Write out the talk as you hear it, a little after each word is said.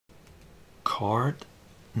Card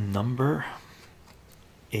number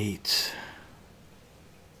 8.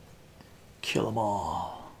 Kill them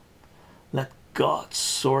all. Let God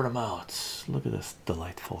sort them out. Look at this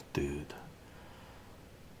delightful dude.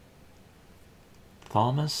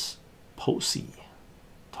 Thomas Posey.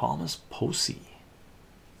 Thomas Posey.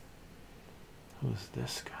 Who's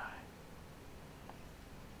this guy?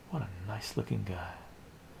 What a nice looking guy.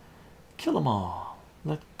 Kill them all.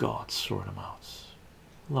 Let God sort them out.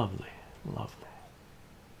 Lovely, lovely.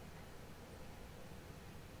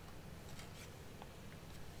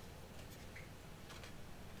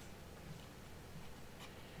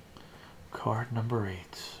 Card number 8.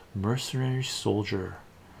 Mercenary Soldier.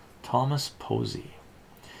 Thomas Posey.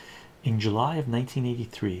 In July of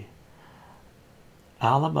 1983,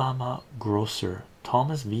 Alabama grocer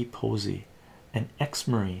Thomas V. Posey, an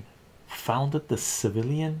ex-Marine, founded the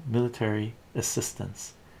Civilian Military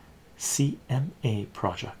Assistance (CMA)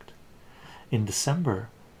 project. In December,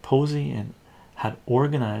 Posey had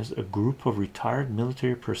organized a group of retired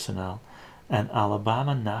military personnel and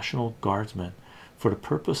Alabama National Guardsmen for the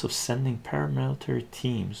purpose of sending paramilitary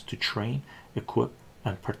teams to train, equip,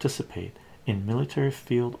 and participate in military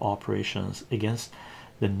field operations against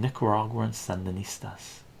the Nicaraguan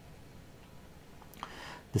Sandinistas.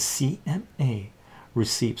 The CMA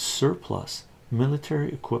received surplus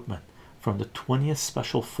military equipment from the 20th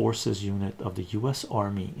Special Forces Unit of the U.S.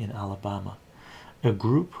 Army in Alabama, a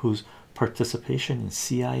group whose participation in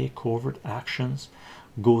CIA covert actions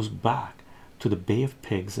goes back to the Bay of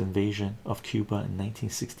Pigs invasion of Cuba in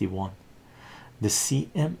 1961. The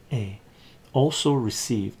CMA also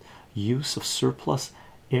received use of surplus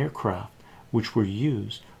aircraft which were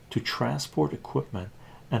used to transport equipment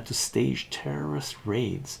and to stage terrorist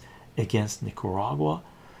raids against Nicaragua.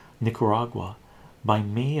 By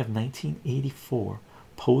May of 1984,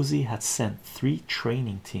 Posey had sent 3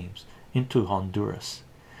 training teams into Honduras.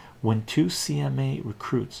 When 2 CMA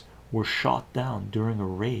recruits were shot down during a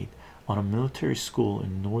raid on a military school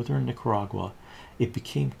in northern Nicaragua, it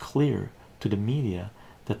became clear to the media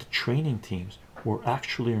that the training teams were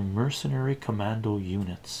actually mercenary commando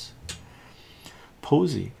units.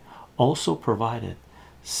 Posey also provided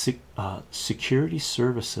security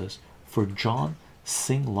services for John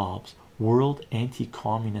Singlob's World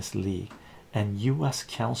Anti-Communist League and U.S.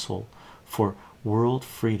 Council for World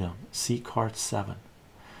Freedom, see card 7.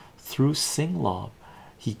 Through Singlob,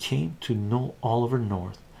 he came to know Oliver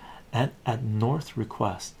North, and at North's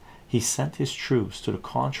request, he sent his troops to the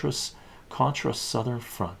Contra Southern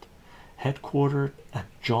Front, headquartered at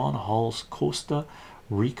John Hall's Costa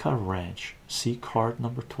Rica Ranch, see card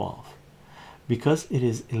number 12. Because it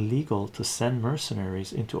is illegal to send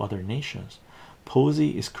mercenaries into other nations,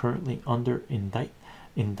 Posey is currently under indictment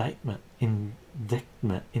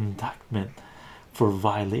for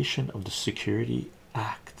violation of the Security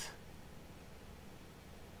Act.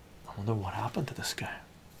 I wonder what happened to this guy.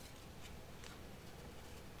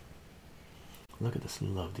 Look at this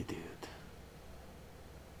lovely dude.